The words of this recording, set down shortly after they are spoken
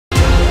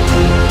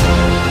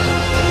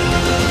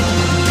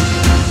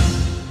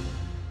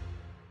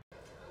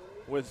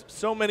with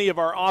so many of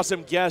our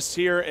awesome guests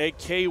here at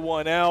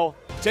K1L.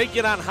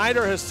 Taking on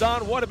Hayder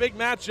Hassan. What a big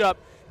matchup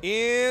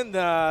in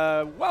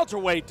the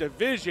welterweight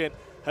division.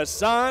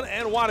 Hassan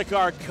and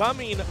Wadekar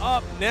coming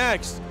up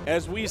next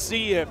as we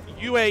see if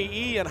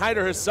UAE and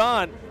Hayder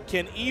Hassan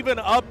can even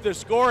up the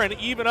score and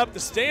even up the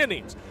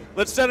standings.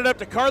 Let's set it up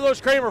to Carlos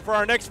Kramer for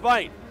our next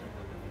fight.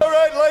 All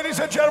right, ladies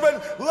and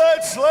gentlemen,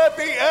 let's let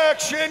the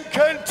action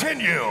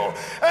continue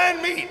and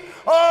meet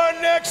our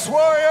next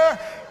warrior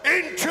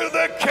into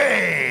the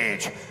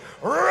cage.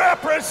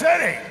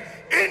 Representing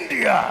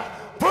India,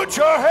 put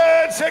your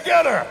hands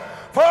together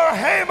for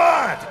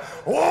Hemant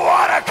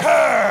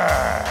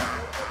Wadekar.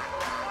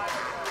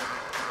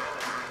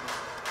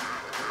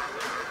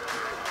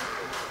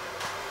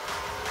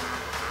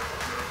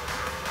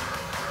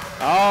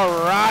 All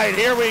right,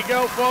 here we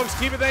go, folks.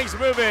 Keeping things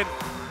moving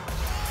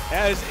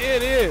as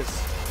it is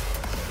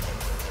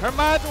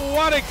Hemant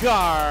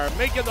Wadekar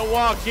making the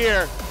walk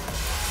here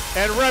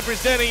and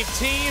representing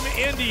Team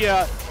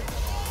India.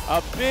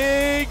 A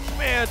big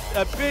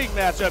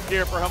matchup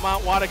here for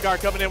Hemant Wadekar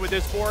coming in with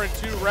this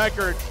 4-2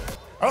 record.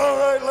 All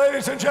right,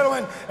 ladies and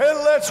gentlemen, and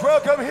let's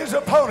welcome his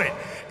opponent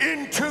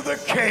into the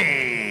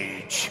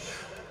cage.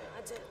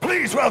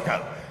 Please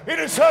welcome, in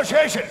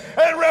association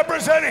and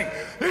representing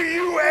the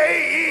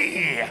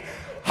UAE,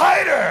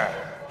 Hayder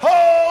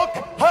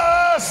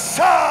Hassan.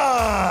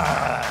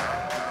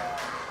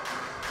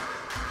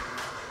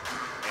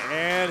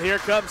 And here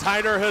comes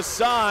Hayder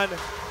Hassan.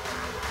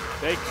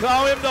 They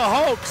call him the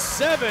Hulk,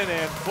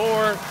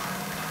 7-4,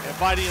 and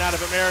fighting out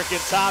of American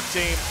Top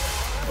Team.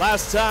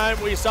 Last time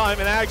we saw him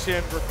in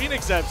action for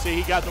Phoenix FC,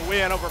 he got the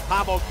win over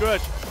Pablo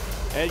Kush.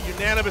 A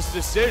unanimous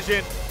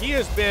decision. He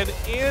has been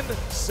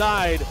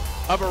inside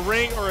of a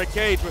ring or a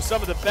cage with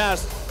some of the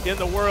best in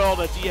the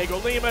world. Diego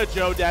Lima,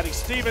 Joe Daddy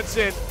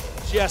Stevenson,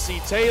 Jesse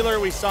Taylor.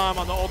 We saw him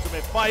on the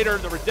Ultimate Fighter,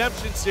 the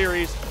Redemption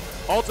Series,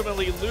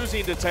 ultimately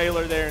losing to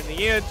Taylor there in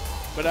the end,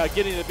 but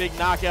getting the big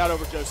knockout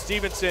over Joe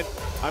Stevenson.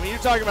 I mean, you're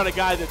talking about a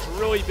guy that's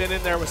really been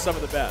in there with some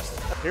of the best.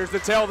 Here's the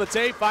tail of the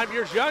tape. 5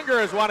 years younger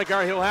as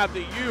Wadekar. He'll have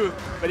the youth,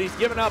 but he's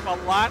given up a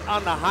lot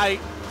on the height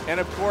and,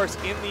 of course,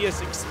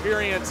 India's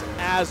experience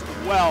as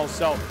well.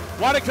 So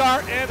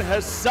Wadekar and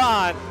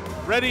Hassan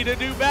ready to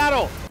do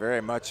battle.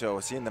 Very much so.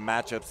 Seeing the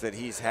matchups that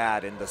he's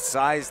had and the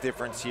size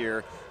difference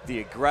here, the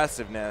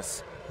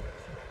aggressiveness,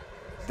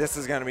 this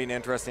is going to be an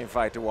interesting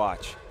fight to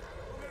watch.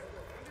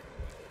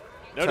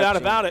 No doubt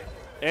about it.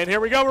 And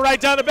here we go. We're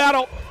right down to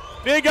battle.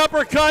 Big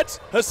uppercuts.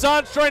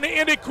 Hassan's trying to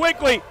end it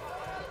quickly.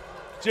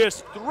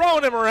 Just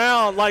throwing him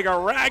around like a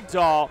rag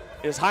doll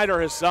is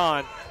Hayder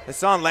Hassan.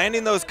 Hassan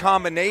landing those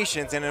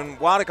combinations, and then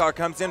Wadekar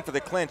comes in for the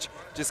clinch,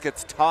 just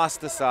gets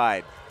tossed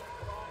aside.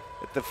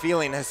 With the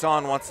feeling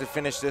Hassan wants to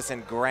finish this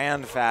in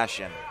grand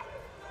fashion.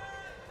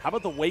 How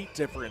about the weight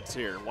difference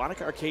here?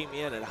 Wadekar came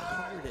in at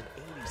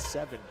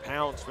 187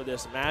 pounds for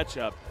this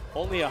matchup.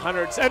 Only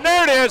 100, and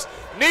there it is,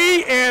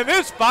 knee, and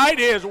this fight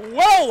is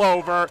well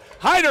over.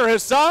 Hayder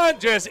Hassan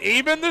just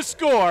evened the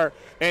score,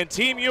 and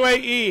Team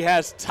UAE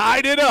has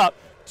tied it up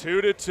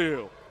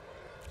 2-2.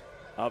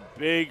 A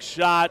big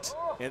shot,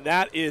 and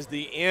that is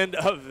the end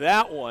of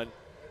that one.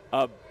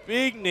 A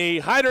big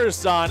knee. Hayder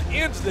Hassan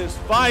ends this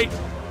fight,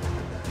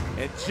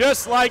 and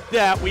just like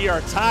that, we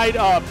are tied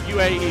up,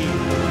 UAE.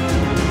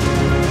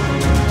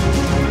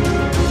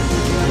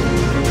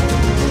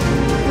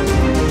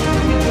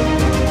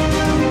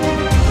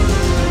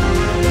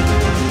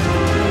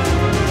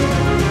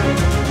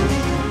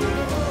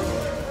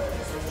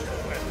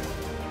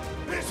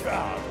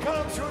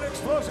 Comes to an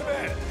explosive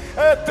end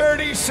at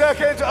 30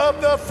 seconds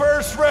of the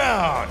first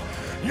round.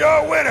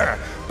 Your winner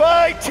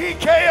by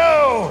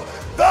TKO,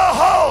 the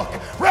Hulk,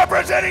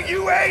 representing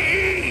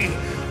UAE,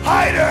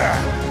 Hayder